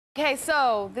Okay,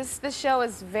 so this show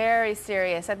is very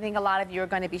serious. I think a lot of you are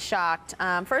going to be shocked.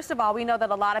 First of all, we know that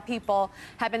a lot of people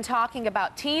have been talking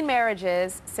about teen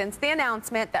marriages since the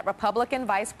announcement that Republican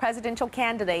vice presidential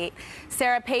candidate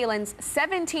Sarah Palin's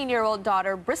 17-year-old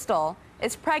daughter, Bristol,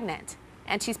 is pregnant.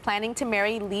 And she's planning to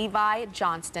marry Levi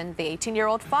Johnston, the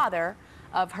 18-year-old father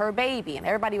of her baby. And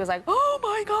everybody was like, oh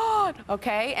my God.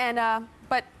 Okay, and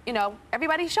but, you know,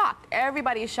 everybody's shocked.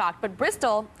 Everybody is shocked. But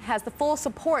Bristol has the full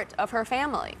support of her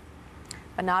family.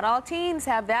 But not all teens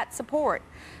have that support.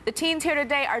 The teens here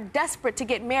today are desperate to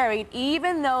get married,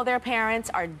 even though their parents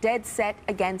are dead set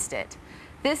against it.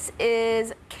 This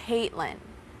is Caitlin.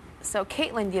 So,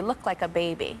 Caitlin, you look like a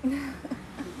baby.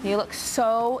 You look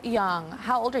so young.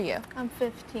 How old are you? I'm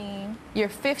 15. You're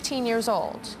 15 years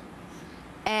old.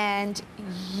 And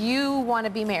you want to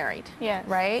be married? Yes.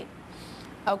 Right?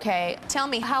 Okay, tell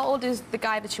me, how old is the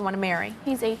guy that you want to marry?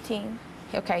 He's 18.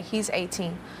 Okay, he's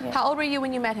 18. Yeah. How old were you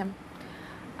when you met him?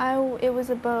 It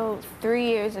was about 3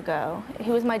 years ago.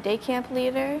 He was my day camp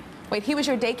leader. Wait, he was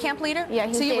your day camp leader? Yeah, he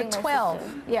was so you were dating my 12?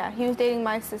 sister. Yeah, he was dating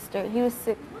my sister. He was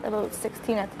about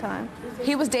 16 at the time.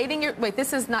 He was dating your... Wait,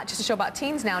 this is not just a show about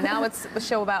teens now. Now it's a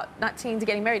show about not teens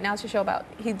getting married. Now it's a show about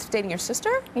he's dating your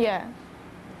sister? Yeah.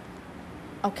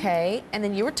 Okay, and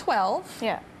then you were 12?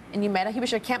 Yeah. And you met him? He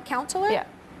was your camp counselor? Yeah.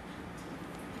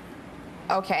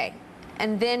 Okay,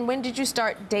 and then when did you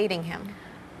start dating him?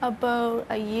 About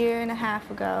a year and a half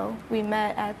ago, we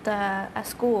met at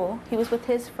school. He was with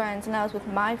his friends and I was with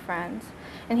my friends,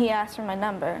 and he asked for my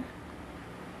number.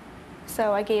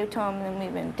 So I gave it to him, and then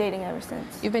we've been dating ever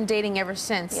since. You've been dating ever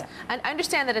since? Yeah. And I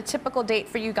understand that a typical date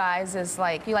for you guys is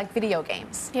like, you like video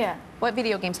games. Yeah. What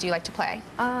video games do you like to play?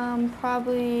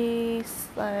 Probably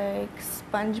like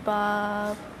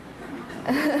SpongeBob.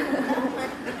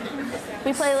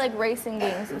 We play like racing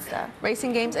games and stuff.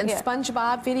 Racing games and Yeah.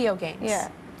 SpongeBob video games? Yeah.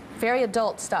 Very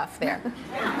adult stuff there.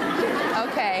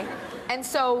 Okay. And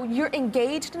so you're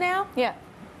engaged now? Yeah.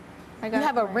 I got You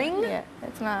have a mine. ring? Yeah,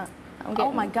 it's not.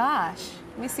 Oh my gosh.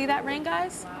 Can we see that ring,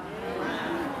 guys?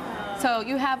 So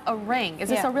you have a ring. Is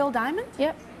this Yeah. a real diamond?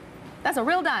 Yep. That's a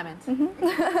real diamond.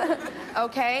 Mm-hmm.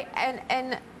 Okay.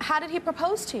 And how did he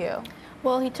propose to you?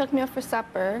 Well, he took me out for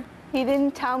supper. He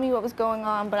didn't tell me what was going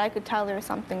on, but I could tell there was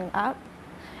something up.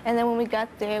 And then when we got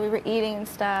there, we were eating and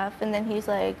stuff, and then he's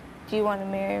like, do you want to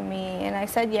marry me? And I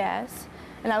said yes.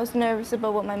 And I was nervous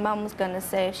about what my mom was going to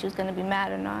say, if she was going to be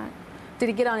mad or not. Did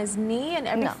he get on his knee and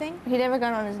everything? No, he never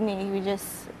got on his knee. He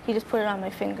just put it on my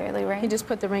finger, the ring. He just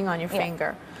put the ring on your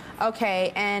finger.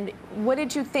 Okay, and what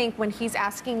did you think when he's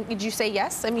asking? Did you say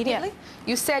yes immediately? Yes.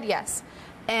 You said yes.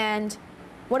 And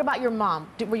what about your mom?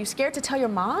 Were you scared to tell your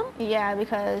mom? Yeah,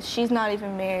 because she's not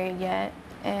even married yet,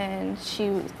 and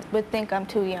she would think I'm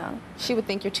too young. She would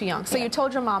think you're too young. So Yeah. you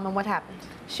told your mom, and what happened?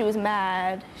 She was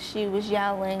mad. She was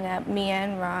yelling at me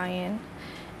and Ryan,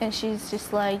 and she's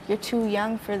just like, "You're too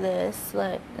young for this."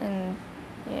 Like, and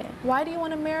yeah. Why do you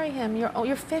want to marry him?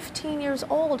 You're 15 years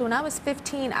old. When I was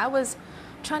 15, I was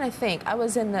trying to think. I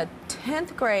was in the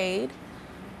 10th grade,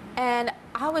 and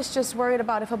I was just worried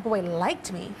about if a boy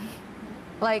liked me.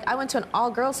 Like, I went to an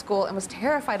all-girls school and was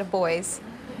terrified of boys,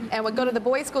 and would go to the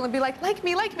boys' school and be like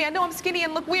me. I know I'm skinny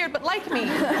and look weird, but like me.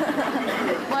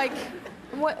 Like,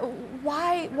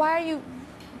 why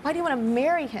do you want to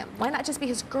marry him? Why not just be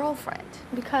his girlfriend?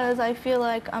 Because I feel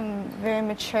like I'm very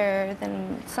mature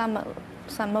than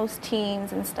most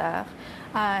teens and stuff.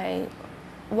 I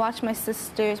watch my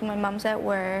sisters when my mom's at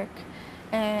work,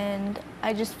 and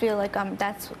I just feel like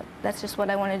that's just what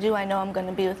I want to do. I know I'm going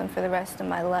to be with them for the rest of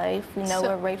my life. We know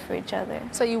we're right for each other.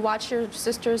 So you watch your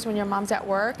sisters when your mom's at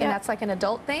work, and Yeah. that's like an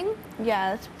adult thing?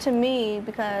 Yeah, it's to me,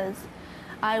 because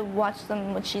I watch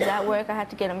them when she's at work. I have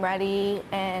to get them ready,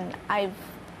 and I've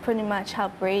pretty much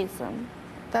helped raise them.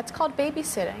 That's called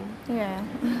babysitting. Yeah.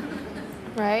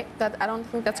 Right? I don't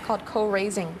think that's called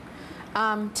co-raising.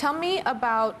 Tell me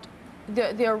about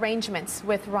the arrangements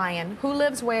with Ryan. Who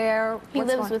lives where? He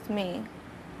lives with me.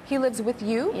 He lives with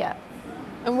you? Yeah.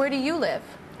 And where do you live?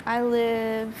 I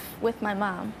live with my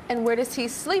mom. And where does he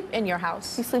sleep in your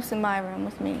house? He sleeps in my room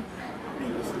with me.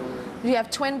 Do you have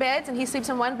twin beds and he sleeps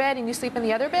in one bed and you sleep in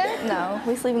the other bed? No,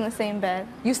 we sleep in the same bed.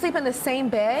 You sleep in the same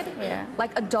bed? Yeah.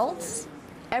 Like adults?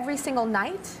 Every single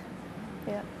night?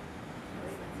 Yeah.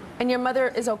 And your mother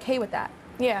is okay with that?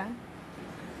 Yeah.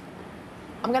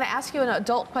 I'm going to ask you an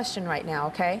adult question right now,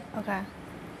 okay? Okay.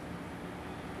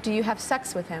 Do you have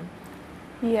sex with him?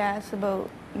 Yeah, it's about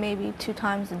maybe 2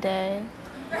 times a day.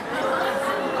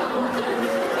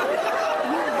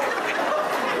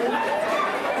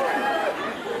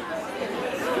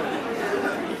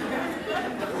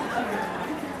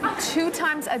 Two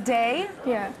times a day?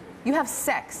 Yeah. You have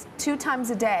sex 2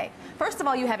 times a day. First of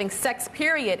all, you having sex,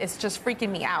 period, is just freaking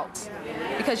me out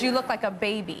because you look like a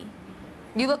baby.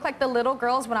 You look like the little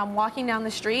girls when I'm walking down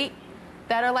the street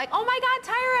that are like, oh my God,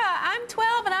 Tyra, I'm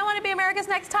 12 and I want to be America's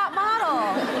Next Top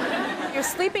Model. You're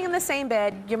sleeping in the same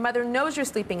bed. Your mother knows you're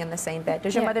sleeping in the same bed.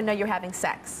 Does your mother know you're having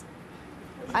sex?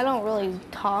 I don't really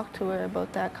talk to her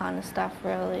about that kind of stuff,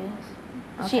 really.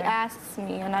 Okay. She asks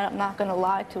me, and I'm not going to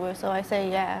lie to her, so I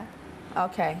say yeah.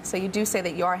 Okay, so you do say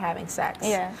that you are having sex.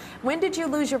 Yeah. When did you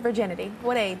lose your virginity?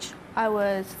 What age? I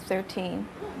was 13.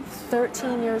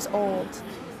 13 years old.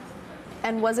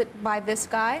 And was it by this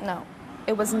guy? No.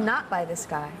 It was not by this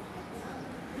guy.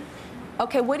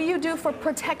 Okay, what do you do for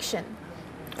protection?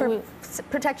 For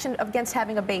protection against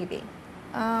having a baby?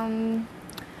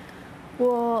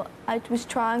 Well, I was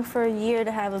trying for a year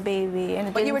to have a baby,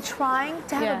 and But you were trying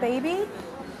to have a baby?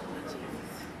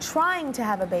 Trying to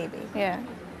have a baby? Yeah.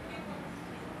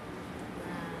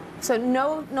 So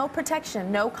no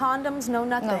protection, no condoms, no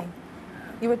nothing? No.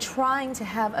 You were trying to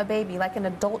have a baby, like an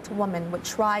adult woman would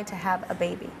try to have a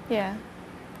baby? Yeah.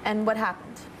 And what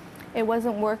happened? It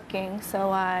wasn't working,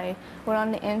 so I went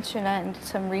on the internet and did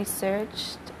some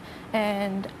research,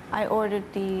 and I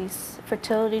ordered these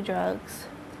fertility drugs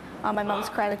on my mom's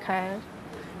credit card.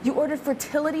 You ordered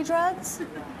fertility drugs?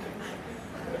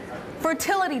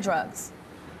 Fertility drugs?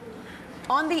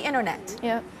 On the internet?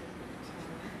 Yep.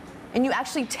 And you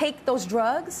actually take those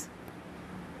drugs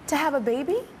to have a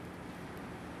baby?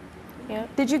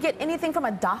 Yep. Did you get anything from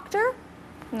a doctor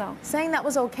No. saying that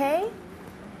was okay?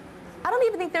 I don't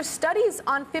even think there's studies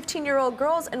on 15-year-old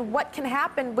girls and what can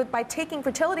happen by taking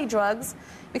fertility drugs,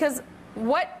 because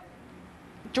what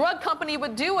drug company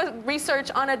would do a research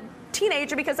on a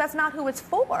teenager, because that's not who it's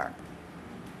for.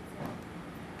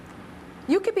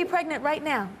 You could be pregnant right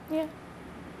now. Yeah.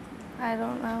 I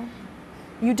don't know.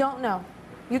 You don't know.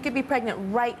 You could be pregnant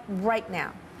right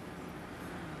now.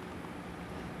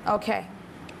 Okay.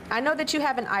 I know that you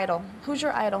have an idol. Who's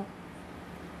your idol?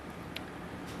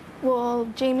 Well,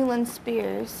 Jamie Lynn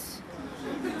Spears.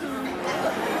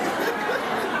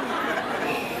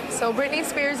 So Britney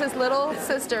Spears' little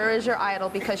sister is your idol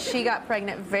because she got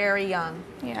pregnant very young.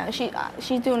 Yeah,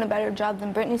 she's doing a better job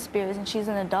than Britney Spears, and she's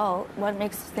an adult. What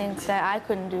makes us think that I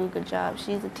couldn't do a good job?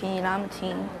 She's a teen, I'm a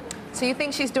teen. So you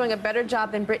think she's doing a better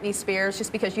job than Britney Spears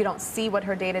just because you don't see what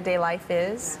her day-to-day life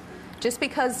is? Just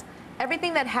because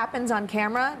everything that happens on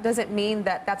camera doesn't mean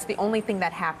that that's the only thing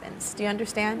that happens. Do you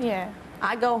understand? Yeah.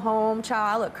 I go home, child,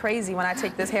 I look crazy when I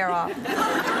take this hair off. You know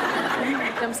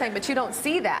what I'm saying? But you don't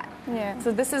see that. Yeah.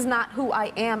 So this is not who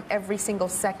I am every single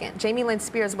second. Jamie Lynn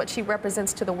Spears, what she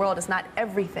represents to the world is not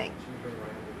everything.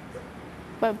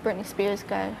 But Britney Spears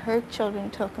got her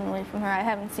children taken away from her. I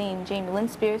haven't seen Jamie Lynn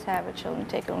Spears have her children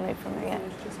taken away from her yet.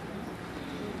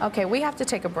 Okay, we have to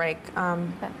take a break.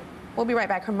 We'll be right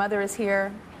back. Her mother is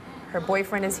here. Her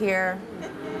boyfriend is here.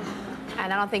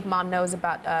 And I don't think Mom knows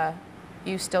about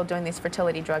you still doing these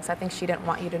fertility drugs. I think she didn't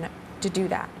want you to do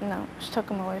that. No, she took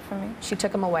them away from me. She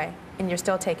took them away, and you're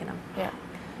still taking them. Yeah.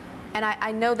 And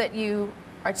I know that you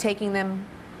are taking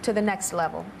to the next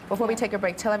level. Before we take a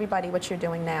break, tell everybody what you're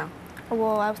doing now.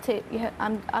 Well,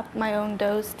 I'm up my own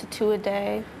dose to 2 a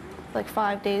day, like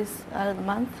 5 days out of the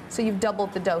month. So you've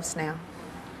doubled the dose now.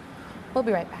 We'll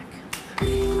be right back.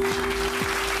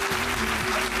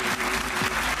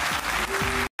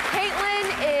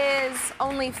 Caitlin is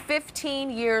only 15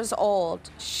 years old.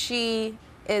 She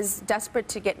is desperate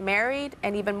to get married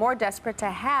and even more desperate to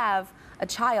have a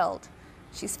child.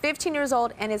 She's 15 years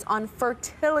old and is on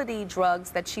fertility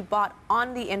drugs that she bought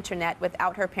on the internet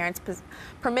without her parents'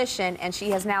 permission, and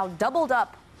she has now doubled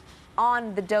up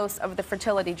on the dose of the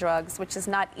fertility drugs, which is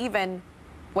not even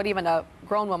what even a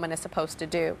grown woman is supposed to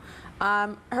do.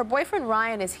 Her boyfriend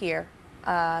Ryan is here,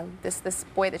 this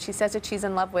boy that she says that she's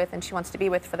in love with and she wants to be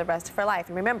with for the rest of her life.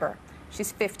 And remember,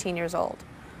 she's 15 years old.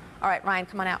 All right, Ryan,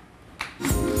 come on out.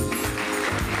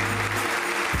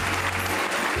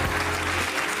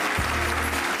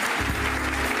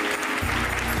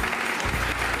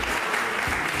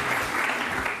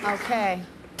 Okay.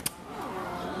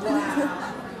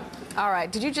 All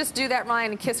right. Did you just do that,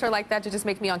 Ryan, and kiss her like that to just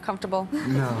make me uncomfortable?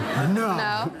 No.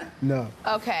 No? No.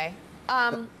 Okay.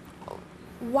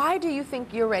 Why do you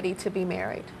think you're ready to be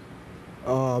married?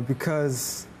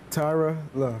 Because, Tyra,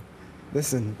 look,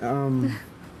 listen,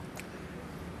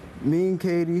 me and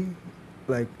Katie,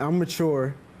 like, I'm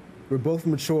mature. We're both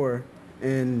mature,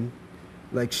 and,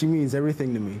 like, she means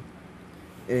everything to me.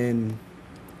 And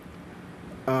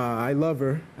I love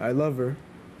her. I love her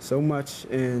so much,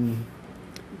 and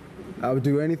I would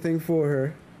do anything for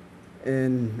her.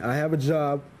 And I have a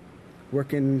job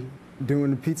working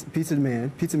doing the pizza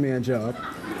man job.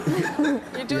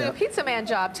 You're doing a pizza man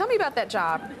job. Tell me about that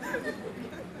job.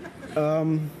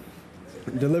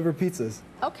 Deliver pizzas.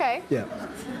 Okay. Yeah.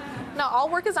 Now, all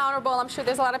work is honorable. I'm sure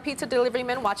there's a lot of pizza delivery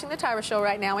men watching the Tyra show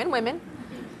right now, and women.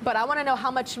 But I want to know how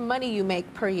much money you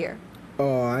make per year.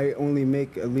 Oh, I only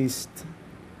make at least,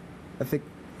 I think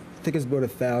it's about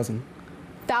 $1,000.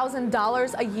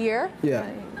 $1,000 a year? Yeah.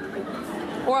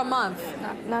 Or a month?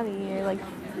 Not a year, like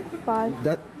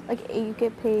 5. Like you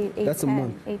get paid 8. That's a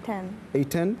month. 8.10.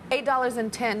 8.10?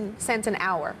 $8.10 an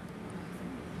hour.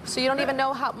 So you don't even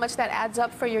know how much that adds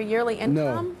up for your yearly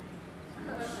income?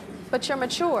 No. But you're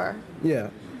mature. Yeah.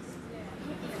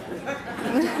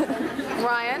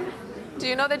 Ryan, do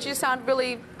you know that you sound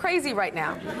really crazy right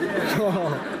now?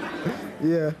 Oh,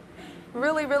 yeah.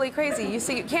 Really, really crazy. You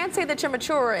see, you can't say that you're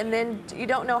mature and then you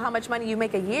don't know how much money you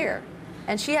make a year.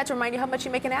 And she had to remind you how much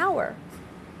you make an hour.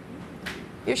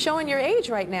 You're showing your age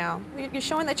right now. You're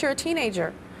showing that you're a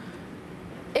teenager.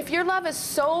 If your love is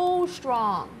so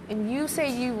strong and you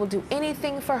say you will do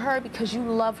anything for her because you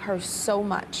love her so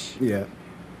much. Yeah.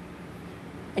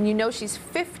 And you know she's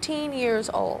 15 years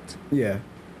old. Yeah.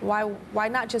 Why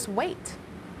not just wait?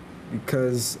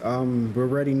 Because we're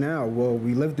ready now. Well,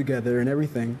 we live together and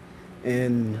everything.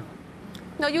 And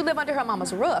no, you live under her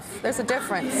mama's roof. There's a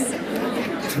difference.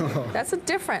 That's a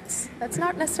difference. That's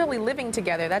not necessarily living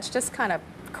together. That's just kind of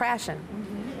crashing.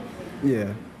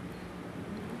 Yeah.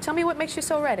 Tell me what makes you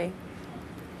so ready.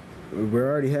 We're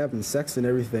already having sex and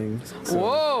everything. So.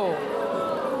 Whoa.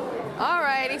 All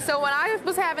righty. So when I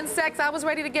was having sex, I was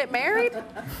ready to get married?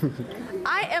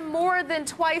 I am more than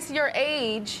twice your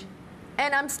age,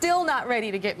 and I'm still not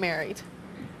ready to get married.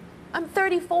 I'm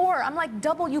 34. I'm like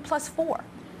W plus 4.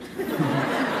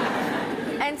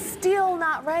 And still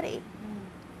not ready.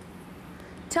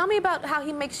 Tell me about how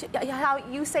how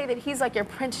you say that he's like your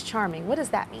Prince Charming. What does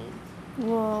that mean?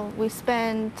 Well, we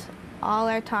spend all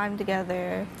our time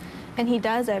together, and he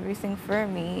does everything for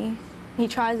me. He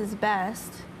tries his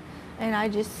best, and I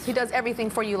just... He does everything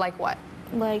for you like what?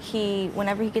 Like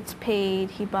whenever he gets paid,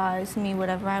 he buys me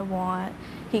whatever I want.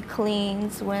 He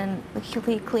cleans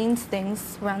he cleans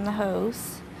things around the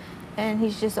house, and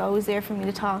he's just always there for me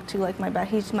to talk to. Like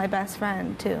he's my best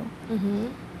friend too. Mm-hmm.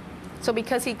 So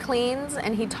because he cleans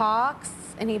and he talks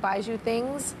and he buys you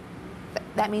things,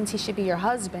 that means he should be your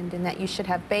husband and that you should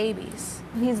have babies.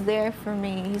 He's there for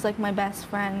me. He's like my best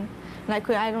friend, and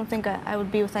I don't think I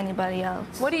would be with anybody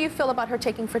else. What do you feel about her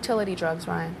taking fertility drugs,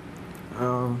 Ryan?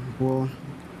 Well,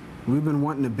 we've been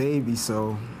wanting a baby,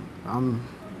 so I'm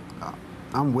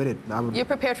with it. You're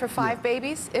prepared for 5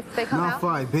 babies if they come out? Not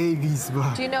 5 babies,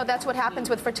 but... Do you know that's what happens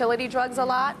with fertility drugs a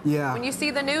lot? Yeah. When you see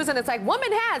the news and it's like,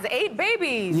 woman has 8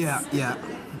 babies. Yeah, yeah.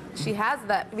 She has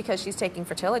that because she's taking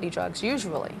fertility drugs,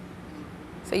 usually.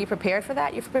 So you prepared for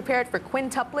that? You're prepared for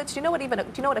quintuplets? Do you know what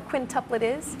a quintuplet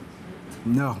is?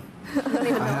 No. You don't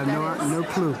even know I have no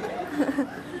clue.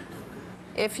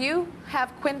 If you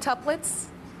have quintuplets,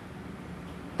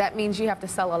 that means you have to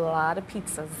sell a lot of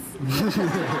pizzas.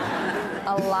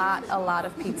 a lot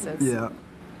of pizzas. Yeah.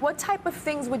 What type of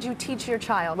things would you teach your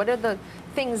child? What are the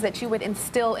things that you would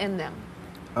instill in them?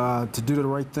 To do the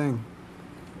right thing.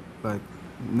 Like,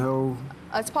 no...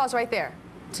 Let's pause right there.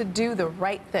 To do the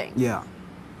right thing. Yeah.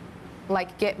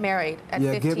 Like get married at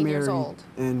yeah, 15 get married years old.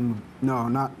 And no,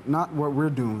 not what we're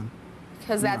doing.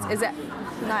 Because is that...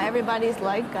 Not everybody's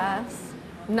like us.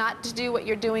 Not to do what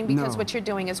you're doing because what you're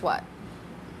doing is what?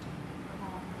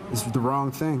 It's the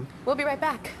wrong thing. We'll be right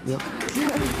back. Yep.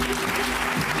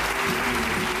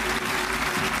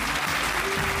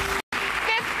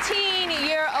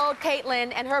 15-year-old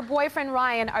Caitlin and her boyfriend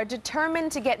Ryan are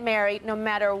determined to get married no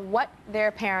matter what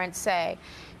their parents say.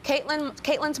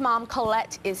 Caitlin's mom,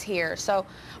 Colette, is here. So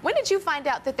when did you find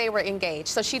out that they were engaged?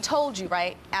 So she told you,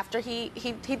 right, after he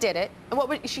did it.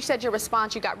 And she said your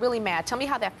response, you got really mad. Tell me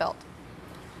how that felt.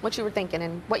 What you were thinking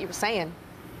and what you were saying.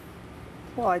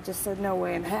 Well, I just said no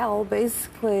way in hell,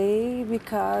 basically,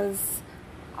 because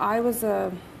I was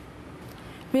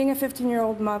being a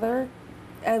 15-year-old mother,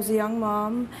 I was a young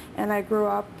mom, and I grew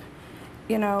up,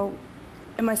 you know,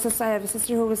 and I have a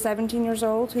sister who was 17 years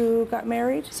old who got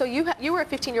married. So you were a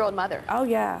 15-year-old mother? Oh,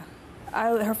 yeah.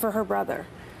 For her brother.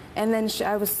 And then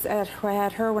I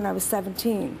had her when I was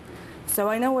 17. So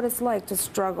I know what it's like to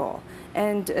struggle.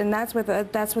 And that's with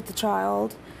the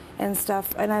child and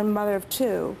stuff, and I'm a mother of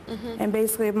 2. Mm-hmm. And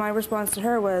basically my response to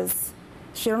her was,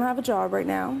 she don't have a job right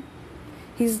now.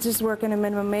 He's just working a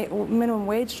minimum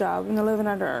wage job, and they're living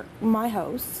under my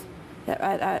house,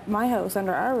 at my house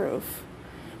under our roof.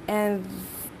 And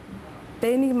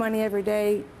they need money every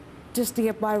day just to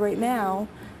get by right now,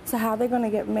 So how are they going to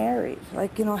get married?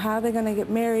 Like, you know, how are they going to get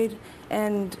married,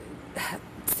 and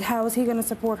how is he going to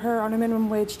support her on a minimum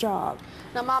wage job?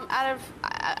 Now, Mom, I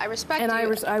respect And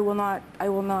you. I will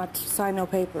not sign no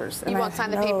papers. You won't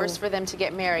sign the papers for them to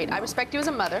get married. No. I respect you as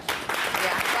a mother.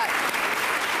 Yeah, but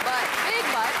big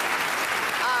but.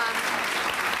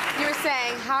 You were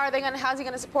saying, how's he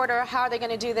gonna support her? How are they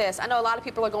gonna do this? I know a lot of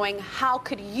people are going, how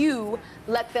could you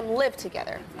let them live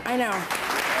together? I know.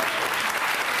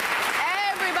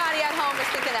 Everybody at home is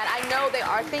thinking that. I know they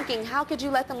are thinking, how could you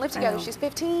let them live together? She's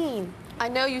 15. I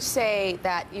know you say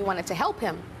that you wanted to help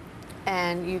him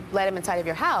and you let him inside of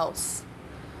your house.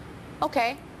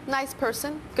 Okay, nice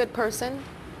person, good person,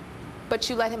 but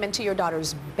you let him into your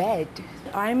daughter's bed.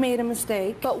 I made a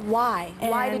mistake. But why?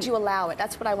 Why did you allow it?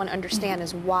 That's what I want to understand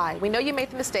is why. We know you made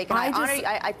the mistake, and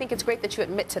I think it's great that you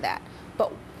admit to that.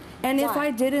 But and why? if I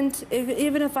didn't,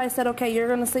 even if I said, okay, you're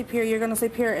going to sleep here, you're going to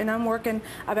sleep here, and I'm working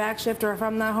a back shift, or if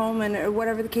I'm not home, and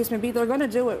whatever the case may be, they're going to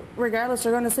do it regardless.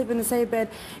 They're going to sleep in the same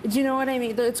bed. Do you know what I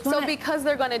mean? It's gonna, so because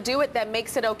they're going to do it, that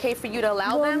makes it okay for you to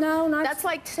allow them? No, not. That's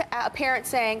like a parent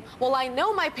saying, well, I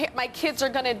know my kids are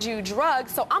going to do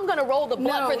drugs, so I'm going to roll the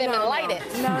blunt for them and light it.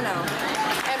 No.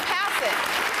 And pass it.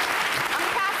 I'm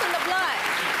passing the blunt.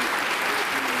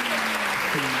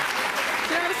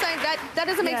 You know what I'm saying? That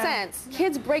doesn't make sense.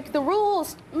 Kids break the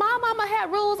rules. My mama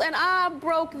had rules and I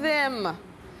broke them.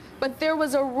 But there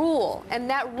was a rule, and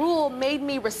that rule made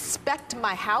me respect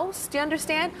my house. Do you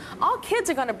understand? All kids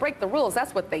are going to break the rules.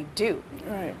 That's what they do.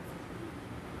 Right.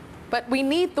 But we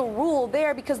need the rule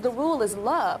there because the rule is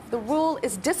love. The rule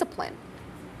is discipline.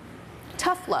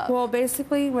 Tough love. Well,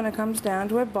 basically, when it comes down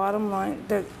to it, bottom line,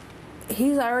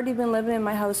 he's already been living in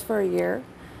my house for a year,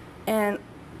 and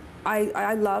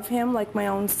I love him like my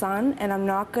own son, and I'm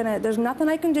not gonna, there's nothing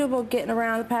I can do about getting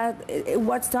around the path.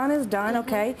 What's done is done,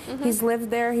 okay? He's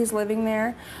lived there, he's living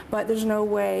there, but there's no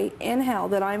way in hell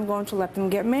that I'm going to let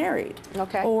them get married.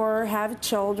 Okay. Or have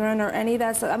children or any of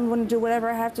that stuff. I'm going to do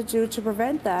whatever I have to do to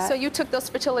prevent that. So you took those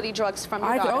fertility drugs from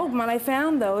your daughter? Oh, when I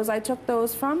found those, I took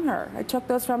those from her. I took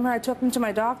them to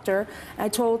my doctor. I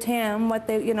told him what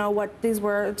they, you know, what these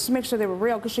were, to make sure they were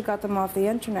real, because she got them off the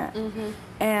internet.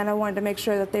 And I wanted to make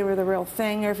sure that they were the real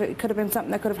thing, or if it could have been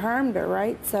something that could have harmed her,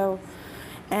 right? So,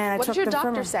 and I what took did your them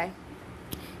from doctor her. say?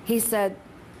 He said,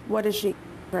 "What is she,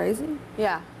 crazy?"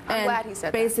 Yeah, I'm glad he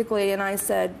said basically, that. And I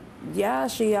said, "Yeah,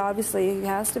 she obviously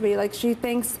has to be. Like, she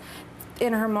thinks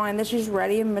in her mind that she's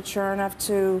ready and mature enough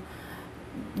to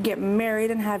get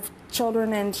married and have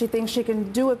children, and she thinks she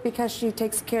can do it because she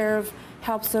takes care of,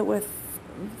 helps it with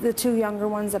the two younger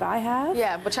ones that I have."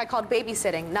 Yeah, which I called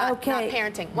babysitting, not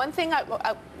parenting. One thing,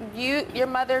 your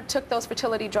mother took those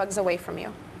fertility drugs away from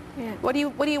you. Yeah. What do you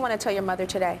want to tell your mother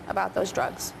today about those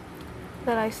drugs?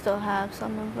 That I still have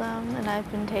some of them, and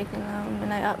I've been taking them,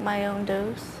 and I up my own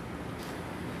dose.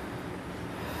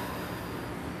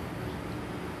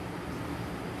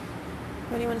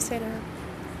 What do you want to say to her?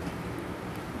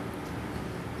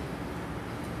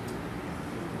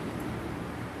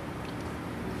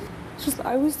 Just,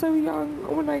 I was so young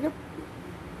when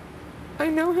I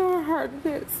know how hard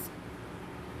it is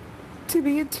to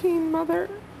be a teen mother,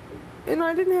 and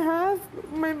I didn't have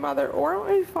my mother or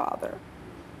my father.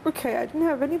 Okay, I didn't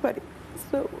have anybody,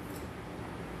 so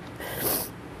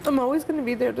I'm always going to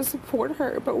be there to support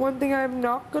her, but one thing I'm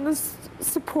not going to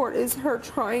support is her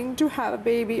trying to have a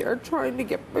baby or trying to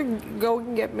go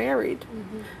and get married.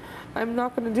 I'm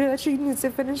not going to do that. She needs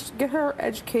to get her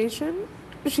education.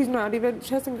 She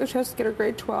has to get her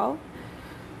grade 12.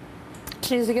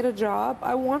 She needs to get a job.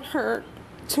 I want her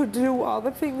to do all the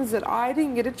things that I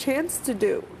didn't get a chance to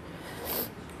do.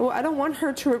 Well, I don't want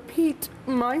her to repeat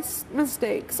my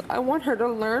mistakes. I want her to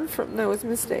learn from those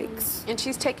mistakes. And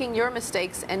she's taking your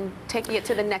mistakes and taking it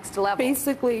to the next level.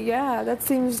 Basically, yeah, that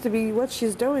seems to be what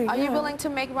she's doing. Are you willing to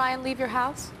make Ryan leave your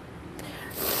house?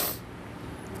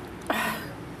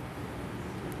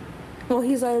 Well,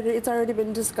 it's already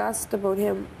been discussed about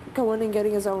him going and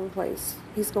getting his own place.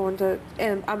 He's going to,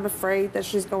 and I'm afraid that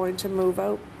she's going to move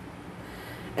out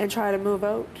and try to move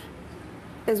out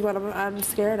is what I'm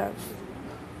scared of.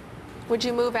 Would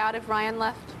you move out if Ryan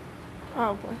left?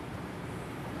 Probably.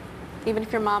 Even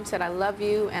if your mom said, I love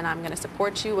you and I'm going to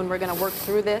support you and we're going to work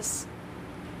through this?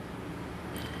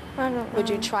 I don't know. Would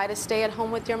you try to stay at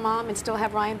home with your mom and still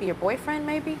have Ryan be your boyfriend,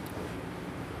 maybe?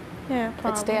 Yeah,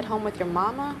 probably. But stay at home with your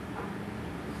mama?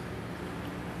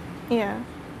 Yeah.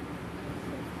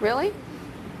 Really?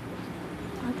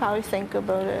 I'd probably think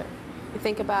about it. You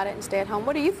think about it and stay at home.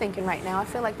 What are you thinking right now? I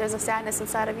feel like there's a sadness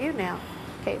inside of you now,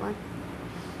 Caitlin.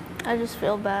 I just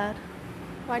feel bad.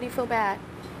 Why do you feel bad?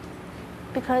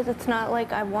 Because it's not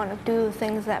like I want to do the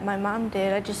things that my mom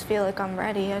did. I just feel like I'm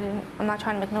ready. I'm not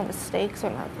trying to make no mistakes or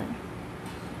nothing.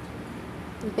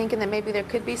 You thinking that maybe there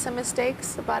could be some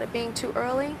mistakes about it being too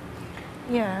early?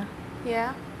 Yeah.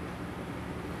 Yeah?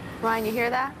 Ryan, you hear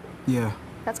that? Yeah.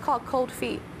 That's called cold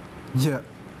feet. Yeah.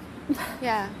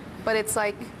 Yeah. But it's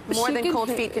like more She than can cold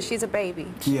ha- feet because she's a baby.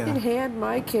 She Yeah. can hand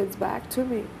my kids back to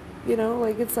me. You know,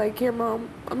 like it's like, here, Mom,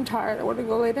 I'm tired. I want to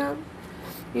go lay down.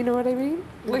 You know what I mean?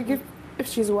 Like if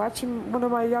she's watching one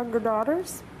of my younger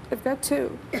daughters, I've got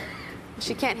two.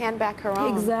 She can't hand back her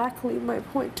own. Exactly my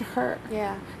point to her.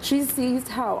 Yeah. She sees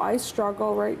how I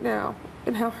struggle right now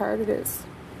and how hard it is.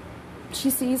 She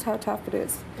sees how tough it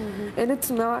is. And it's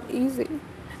not easy.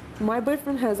 My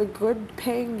boyfriend has a good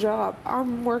paying job.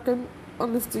 I'm working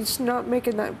on this, she's not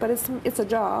making that, but it's a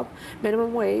job,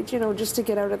 minimum wage, you know, just to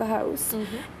get out of the house.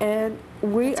 And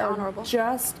we It's are honorable.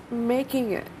 just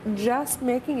making it.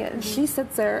 And she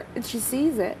sits there and she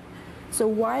sees it. So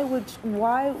why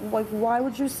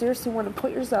would you seriously want to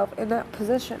put yourself in that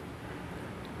position?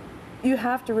 You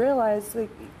have to realize, like,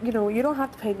 you know, you don't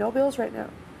have to pay no bills right now.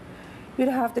 You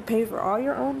don't have to pay for all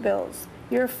your own bills,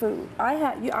 your food.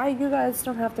 You guys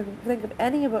don't have to think of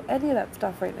any of that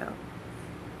stuff right now.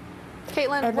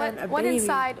 Caitlin, And then a what baby.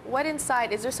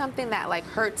 inside, is there something that like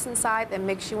hurts inside that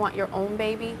makes you want your own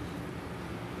baby?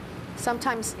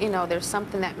 Sometimes, you know, there's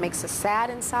something that makes us sad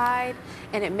inside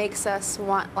and it makes us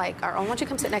want like our own. Why don't you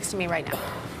come sit next to me right now?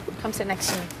 Come sit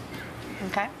next to me,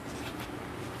 okay?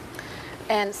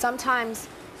 And sometimes,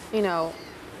 you know,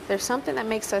 there's something that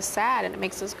makes us sad and it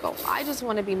makes us go, I just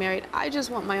want to be married. I just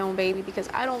want my own baby because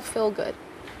I don't feel good.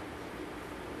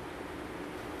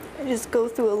 I just go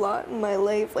through a lot in my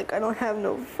life. Like, I don't have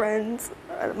no friends.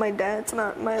 My dad's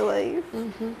not in my life.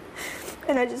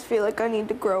 And I just feel like I need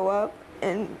to grow up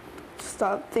and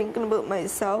stop thinking about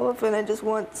myself. And I just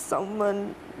want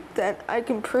someone that I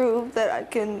can prove that I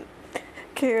can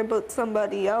care about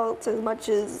somebody else as much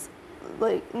as,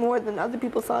 like, more than other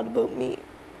people thought about me.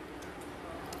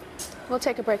 We'll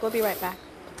take a break. We'll be right back.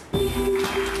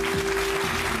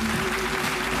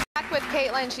 Back with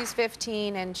Caitlin. She's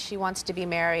 15 and she wants to be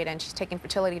married and she's taking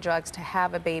fertility drugs to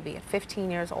have a baby at 15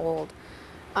 years old.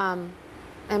 And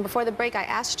before the break, I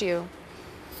asked you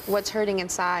what's hurting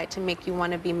inside to make you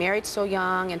want to be married so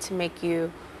young and to make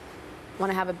you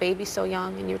want to have a baby so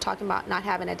young. And you were talking about not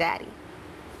having a daddy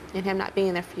and him not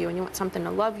being there for you. And you want something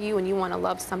to love you and you want to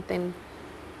love something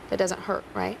that doesn't hurt,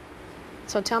 right?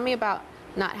 So tell me about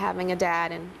not having a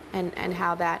dad and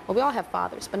how that, well, we all have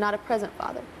fathers, but not a present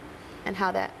father, and how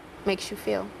that makes you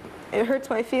feel. It hurts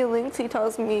my feelings. He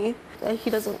tells me that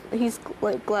he's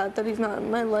like glad that he's not in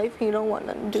my life. He don't want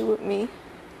nothing to do with me.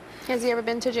 Has he ever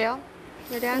been to jail,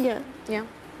 your dad? Yeah. Yeah?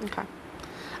 Okay.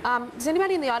 Does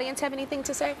anybody in the audience have anything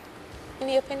to say?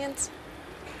 Any opinions?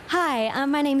 Hi,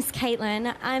 my name's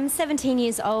Caitlin. I'm 17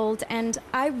 years old and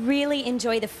I really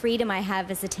enjoy the freedom I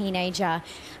have as a teenager.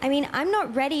 I mean, I'm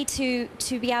not ready to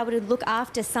be able to look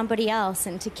after somebody else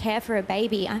and to care for a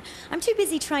baby. I'm too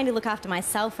busy trying to look after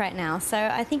myself right now, so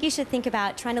I think you should think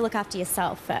about trying to look after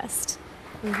yourself first.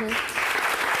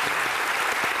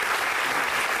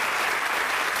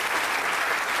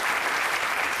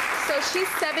 So she's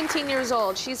 17 years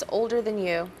old. She's older than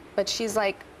you, but she's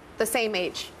like the same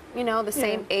age, you know, the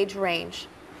same age range.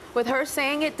 With her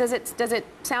saying it, does it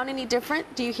sound any different?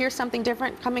 Do you hear something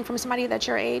different coming from somebody that's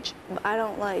your age? I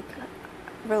don't I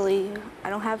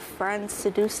don't have friends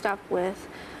to do stuff with.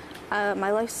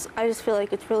 My life, I just feel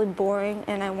like it's really boring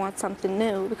and I want something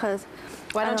new because...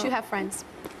 Why don't you have friends?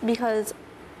 Because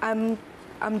I'm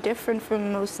different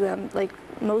from most of them. Like,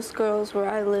 most girls where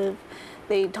I live,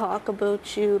 they talk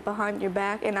about you behind your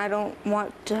back, and I don't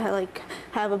want to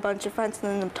have a bunch of friends and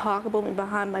then them talk about me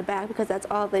behind my back because that's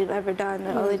all they've ever done.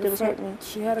 And all they do is hurt me.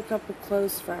 She had a couple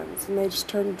close friends, and they just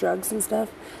turned to drugs and stuff,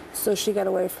 so she got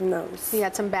away from those. You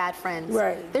had some bad friends.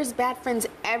 Right. There's bad friends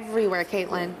everywhere,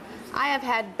 Caitlin. I have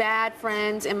had bad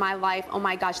friends in my life, oh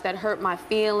my gosh, that hurt my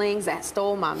feelings, that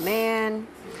stole my man.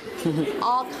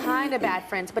 All kind of bad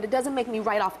friends, but it doesn't make me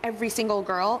write off every single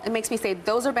girl. It makes me say,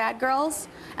 those are bad girls,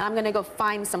 and I'm gonna go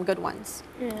find some good ones.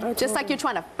 Yeah. Just like you're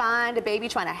trying to find a baby,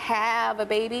 trying to have a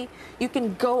baby, you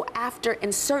can go after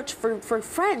and search for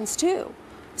friends too.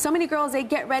 So many girls, they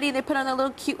get ready, they put on their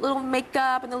little cute little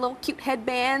makeup and their little cute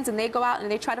headbands, and they go out and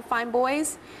they try to find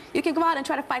boys. You can go out and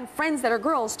try to find friends that are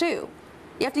girls too.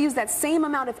 You have to use that same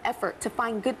amount of effort to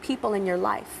find good people in your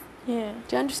life. Yeah.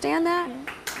 Do you understand that?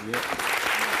 Yeah.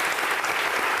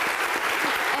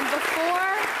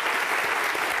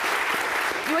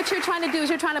 what you're trying to do is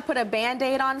you're trying to put a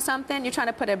Band-Aid on something. You're trying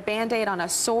to put a Band-Aid on a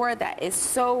sore that is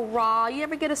so raw. You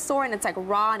ever get a sore and it's like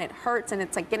raw and it hurts and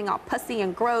it's like getting all pussy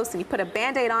and gross, and you put a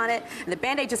Band-Aid on it and the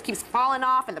Band-Aid just keeps falling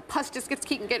off and the pus just keeps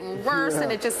getting worse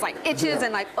and it just like itches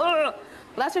and like, ugh.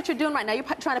 Well, that's what you're doing right now. You're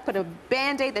trying to put a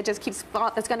Band-Aid that just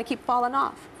that's going to keep falling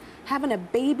off. Having a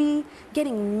baby,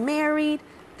 getting married,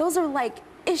 those are like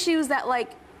issues that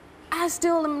like, I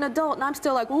still am an adult and I'm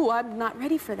still like, ooh, I'm not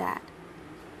ready for that.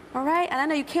 All right? And I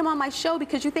know you came on my show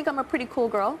because you think I'm a pretty cool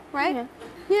girl, right? Yeah.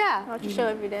 Yeah. I watch your show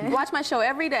every day. Watch my show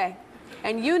every day.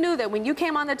 And you knew that when you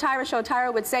came on the Tyra show,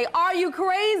 Tyra would say, are you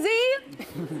crazy?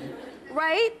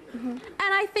 Right? And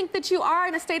I think that you are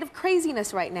in a state of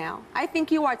craziness right now. I think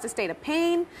you are. It's a state of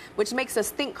pain, which makes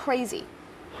us think crazy.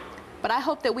 But I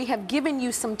hope that we have given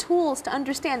you some tools to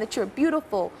understand that you're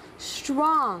beautiful,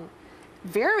 strong,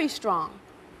 very strong-willed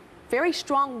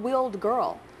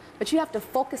girl. But you have to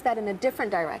focus that in a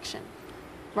different direction,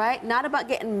 right? Not about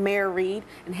getting married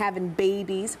and having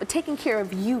babies, but taking care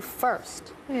of you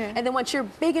first. Yeah. And then once you're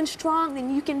big and strong,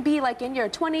 then you can be like in your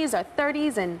 20s or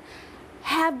 30s and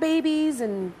have babies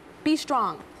and be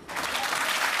strong.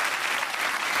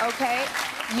 Okay?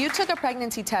 You took a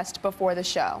pregnancy test before the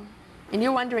show, and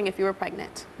you're wondering if you were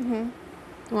pregnant. You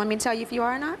want me to tell you if you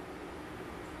are or not?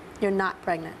 You're not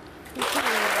pregnant. We'll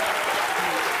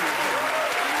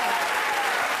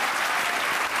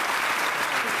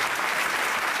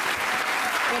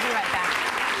be right back.